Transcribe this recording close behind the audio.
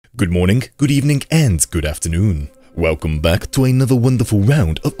Good morning, good evening, and good afternoon. Welcome back to another wonderful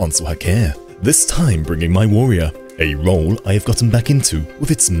round of Onshal hakair, this time bringing my warrior, a role I have gotten back into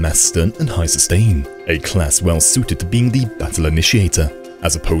with its mass stun and high sustain, a class well suited to being the battle initiator,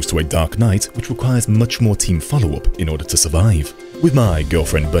 as opposed to a dark knight which requires much more team follow-up in order to survive. With my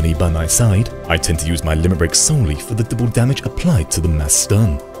girlfriend Bunny by my side, I tend to use my limit break solely for the double damage applied to the mass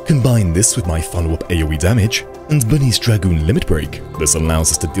stun. Combine this with my follow-up AoE damage, and Bunny's Dragoon limit break. This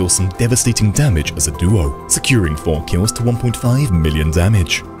allows us to deal some devastating damage as a duo, securing 4 kills to 1.5 million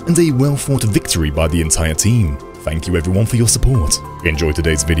damage, and a well-fought victory by the entire team. Thank you everyone for your support. Enjoy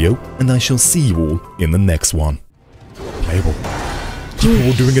today's video, and I shall see you all in the next one. Playable.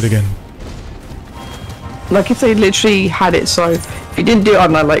 Oh, doing it again. Like if they literally had it so, if you didn't do it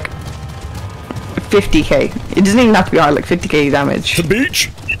on like 50k, it doesn't even have to be high, like 50k damage. The beach!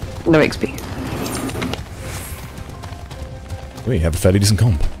 No XP. We have a fairly decent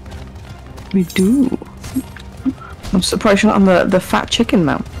comp. We do. I'm surprised you're not on the fat chicken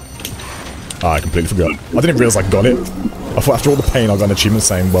mount. I completely forgot. I didn't realise I got it. I thought after all the pain I got an achievement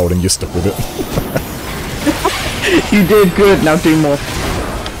saying, well then you're stuck with it. You did good, now do more.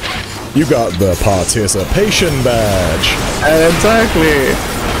 You got the participation badge. Exactly.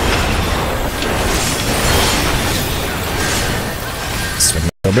 Swing a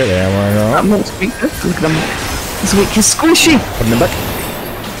bit there, why not? That monk's weak. Look at them. He's weak, he's squishy. Putting him back.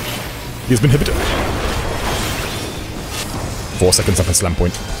 He's been hit. 4 seconds up and slam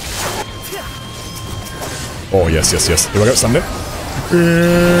point. Oh yes, yes, yes. Here we go, slammed it.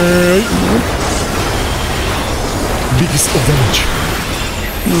 Biggest of damage.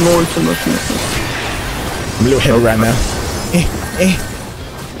 Lord, I'm a little heavy right now. Yeah.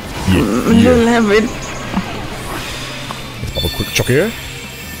 Little heavy. Let's pop a quick chock here.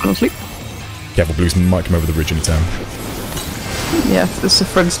 Go sleep. Careful, Blues might come over the ridge anytime. Yeah, the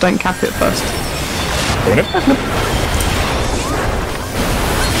friends don't cap it first. Going in.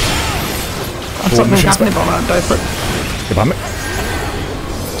 Something's happening, but I die for it. Get behind me.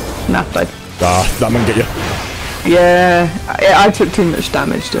 Nah, died. Ah, that might get you. Yeah, I took too much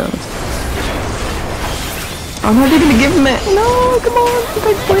damage to be honest. I'm not even gonna give him it. No, come on,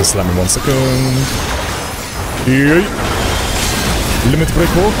 big boy. Slam in 1 second. Yay. Limit break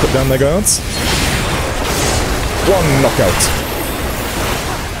walk, put down their guards. 1 knockout.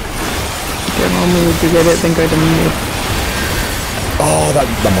 Okay, well, move to get it, then go to move. Oh, that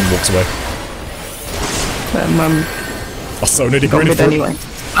one walks away. I so nearly got mid for anyway.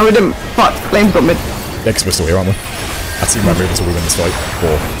 Oh, we didn't. Fuck, Lane's got mid. Yeah, because we're still here, aren't we? That's the right move until we win this fight,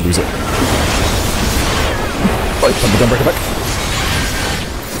 or lose it. Don't break it back.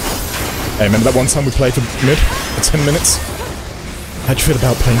 Hey, remember that one time we played for mid for 10 minutes? How'd you feel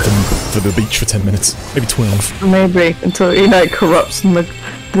about playing for the beach for 10 minutes? Maybe 12. Maybe, until, you know, it corrupts and the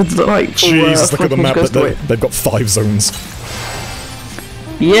like... Jesus, look at the map, they've got 5 zones.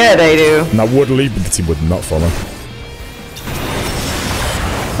 Yeah, they do. And I would lead, but the team would not follow.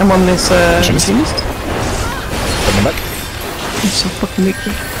 I'm on this, machinist. Put them back. I'm so fucking weak.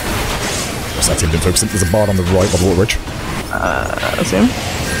 What's that team didn't focus? There's a bard on the right by the water ridge. That's him.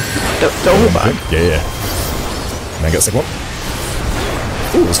 Double bag. Yeah. And then get the second one.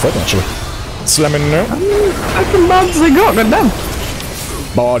 Ooh, it's fighting actually. Slamming now. Fucking bards they got, goddamn.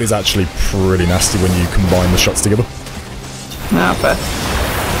 Bard is actually pretty nasty when you combine the shots together. Nah, fair.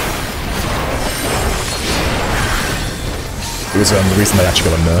 It was the reason they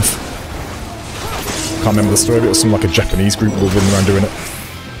actually got a nerf. Can't remember the story, but it was some like a Japanese group were running around doing it.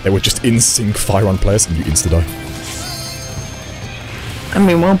 They were just in sync fire on players and you insta-die. I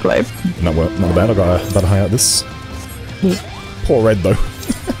mean, well played. Not bad, I got a high out this. Yeah. Poor red though.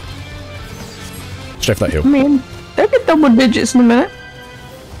 Straight for that heal. I mean, they'll get double digits in a minute.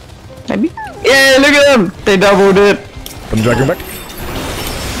 Maybe. Yeah, look at them! They doubled it. Put the Dragoon back.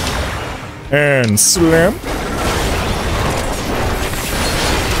 And slam.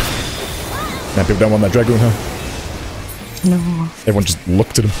 Now people don't want that Dragoon, huh? No. Everyone just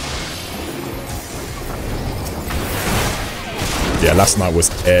looked at him. Yeah, last night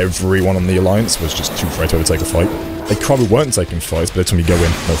was everyone on the Alliance was just too afraid to overtake a fight. They probably weren't taking fights, but every time you go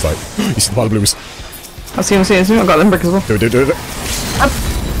in, no fight. You see the pile of blues. I see him. I've got Limbrick as well. Do it.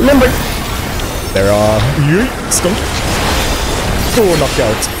 Limbrick! There are... Skunk. 4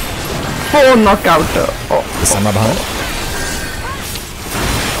 knockout. 4 knockout. The samurai behind.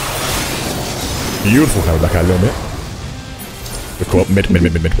 Beautiful carry back out a little bit. We'll call up mid.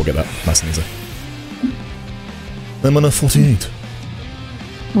 We'll get that. Nice and easy. I'm on a 48.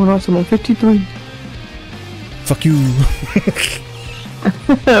 Oh, nice, I'm on 53. Fuck you.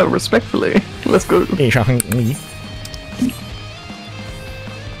 Respectfully. Let's go.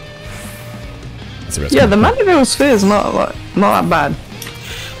 Yeah, the Mandeville sphere is not that bad.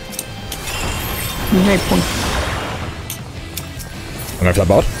 Okay, point. I'm going for that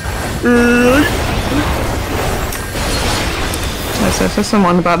bard. Nice, there's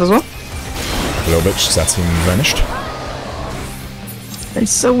someone bad as well. A little bit, just that team vanished. He's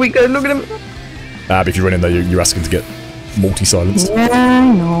so weak, look at him. But if you run in there, you're asking to get multi-silenced. Yeah,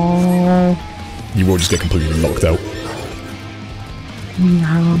 I know. You will just get completely locked out.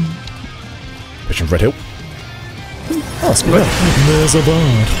 No. Pushing Red Hill. Oh, that's good. There's a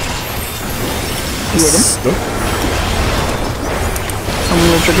bard. You with him? Stuck. I'm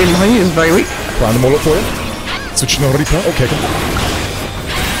going to Dragoon behind you, it's very weak. Round them all up for you. Switching already, pal. Okay, come.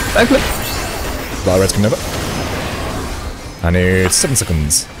 Backflip. Right, Red's coming over. I need 7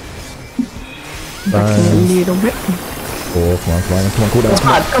 seconds. Back a little bit. 4, come on, cool down.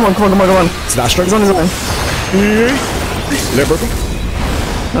 Come on. It's that straight. He's on his own. Leg broken.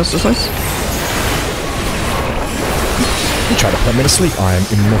 That's just nice. You try to put me to sleep. I am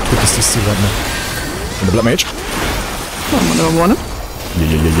in not with this DC right now. In the Black Mage. I'm gonna want him.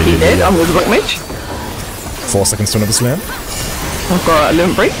 Yeah. I'm with the Black Mage. 4 seconds to another slam. I've got a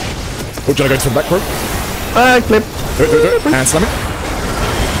limit break. Oh, do you want to go to the back row? Clip. Do it. And slam it.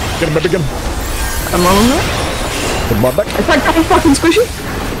 Get him, baby, get him. I'm on that. Put him right back. It's like double fucking squishy.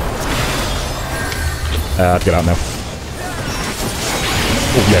 To get out now.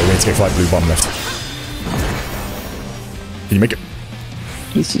 Oh, yeah, we need to get 5 blue bomb left. Can you make it?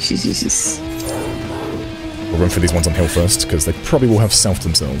 Yes. We'll run for these ones on hill first, because they probably will have self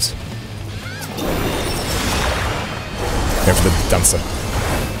themselves. Go for the dancer.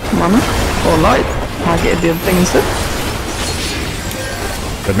 Mana or light. I get the other thing instead.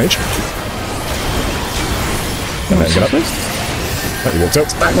 Red mage. And then get up. Oh, he walked out.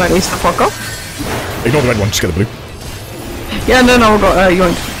 Black Knight needs to fuck off. Ignore the red one, just get the blue. Yeah, no, I've got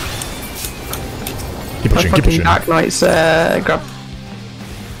yoinked. Keep pushing. Dark Knight's grab.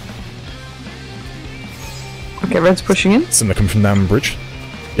 Okay, red's pushing in. Some that come from down bridge.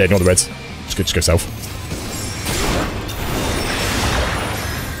 Yeah, ignore the reds. Just go south.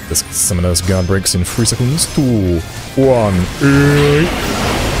 This summoner's guard breaks in 3 seconds. 2, 1.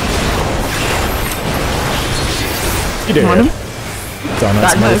 You did. Down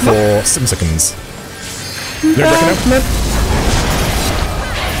that's mode for 7 seconds. No breaking out.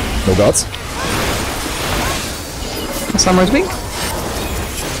 No guards. Summer's weak.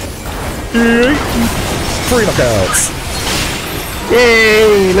 3 knockouts.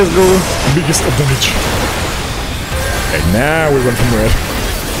 Yay, let's go. Biggest of damage. Okay, now we run from red.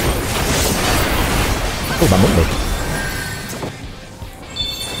 Oh, my window.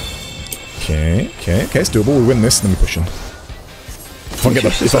 Okay, it's doable. We win this, then we push in. If I can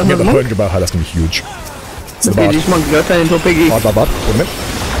get the 100 bar high, that's gonna be huge. The piggy's monkey got turned into a piggy. Bard. Wait a minute.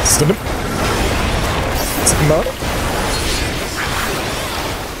 Stun him. Second bard.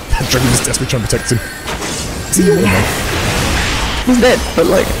 Dragoon is desperately trying to protect him. Is he all now? He's dead, but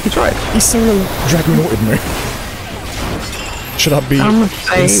like, he tried. He's so Dragoon orted me. Should I be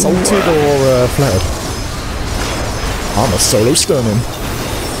insulted or flattered? I'm a solo stunning.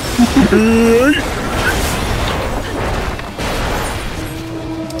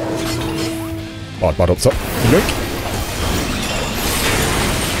 Bard up top. Yoink.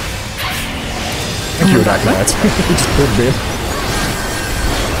 Thank you, Dark Knight. He just pulled me in.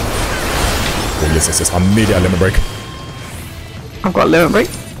 Oh, yes. I need a limit break. I've got a limit break.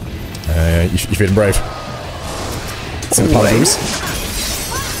 You're feeling brave. It's in the pile of blues.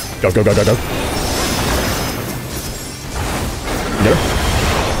 Go. You go?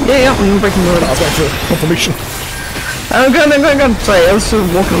 Yeah, I'm breaking the order. I was waiting for confirmation. I'm going. Sorry, I was still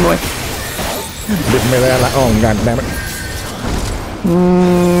walking away. Leave me there like, oh, god damn it.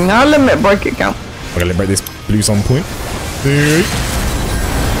 I'll limit break it count. I'm gonna break this blues on point.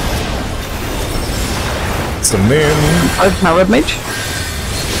 Stun in. I've now red mage.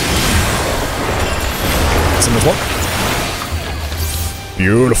 Stun this one.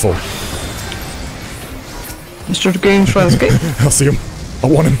 Beautiful. Mr. Dragoon trying to escape. I see him. I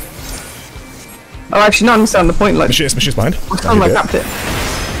want him. Oh, actually, no, I understand the point. Like, Machine's behind. I capped it.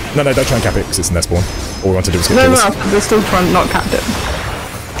 No, don't try and cap it because it's in their spawn. All we want to do is get No, they're still trying to not cap it.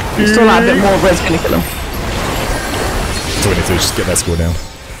 You still have a bit more red's gonna kill them. So we need to just get that score down.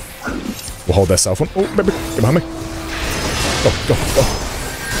 We'll hold their south one. Oh, baby, get behind me. Go.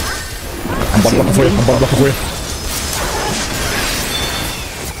 I'm bottom blocking for you.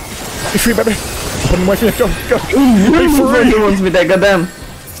 Be free, baby. I'm putting away for you. Go. Be free. He wants me there, goddamn.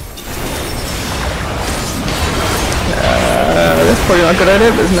 That's probably not a good idea,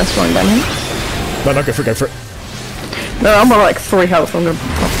 but there's next one down here. No, go for it. No, I'm on like 3 health. I'm gonna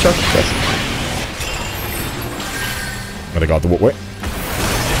chuck this. I'm gonna guard the walkway.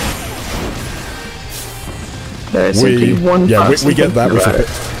 There's simply one person we get that, we flip it. it.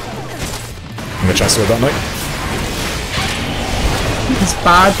 I'm gonna chance sword that night. It's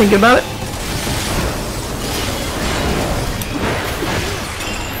bad thinking about it.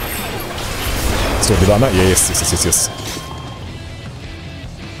 Still do that night? Yeah, yes.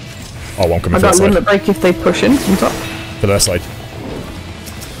 Oh, one coming I for that got side. limit break if they push in from top. For their side.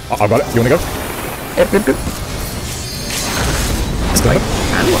 I got it. You wanna go? Yep. Let's go.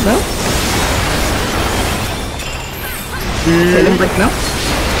 And what now? Okay, limit break now.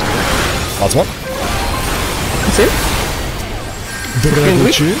 Last one. That's it. Dragoon.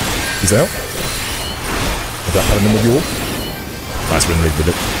 He's out. Is that pattern in with you all? Nice win lead with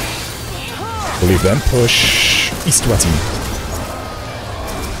it. We'll leave them. Push east to our team.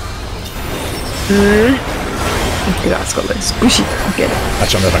 Okay, that's got like squishy. I get it.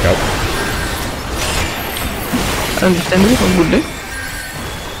 Actually, I'm gonna back out. Understandable, I would do.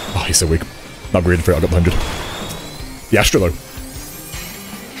 Oh, he's so weak. Not great for it. I got the 100. The Astra though.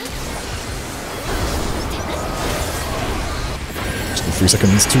 Just in 3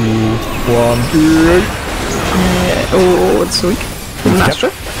 seconds. 2, 1. Oh, it's weak. Astra.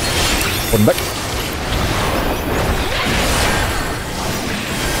 One back.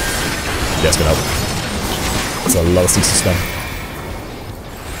 Yeah, it's gonna help. It's a lot of CC spam.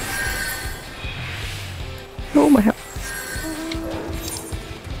 Oh my hell.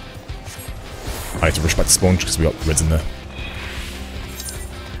 I need to rush back to spawn because we got reds in there.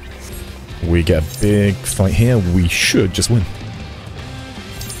 We get a big fight here. We should just win.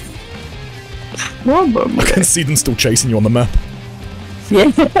 Probably. I can see them still chasing you on the map.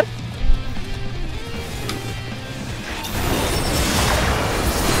 Yeah.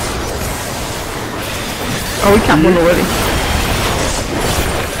 Oh, we can't win already.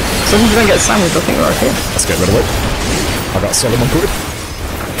 So if we don't get sandwiched, I think we're okay. Let's get rid of it. I got Solomon coated.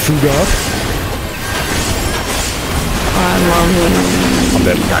 True guard. I'm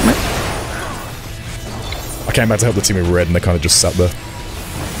dead. Damn it. I came back to help the team with red and they kind of just sat there.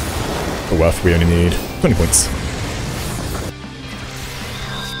 Oh well, we only need 20 points.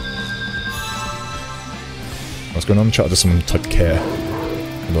 What's going on? Chat, just someone type care.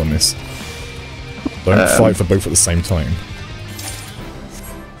 Hold on this. Don't fight for both at the same time.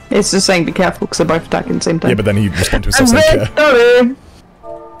 It's just saying be careful because they're both attacking at the same time. Yeah, but then he responded to himself saying care.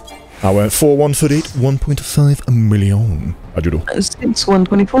 I went 4-1-38, 1.5 million. I doodle. It's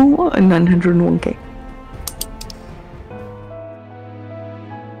 124 and 901k.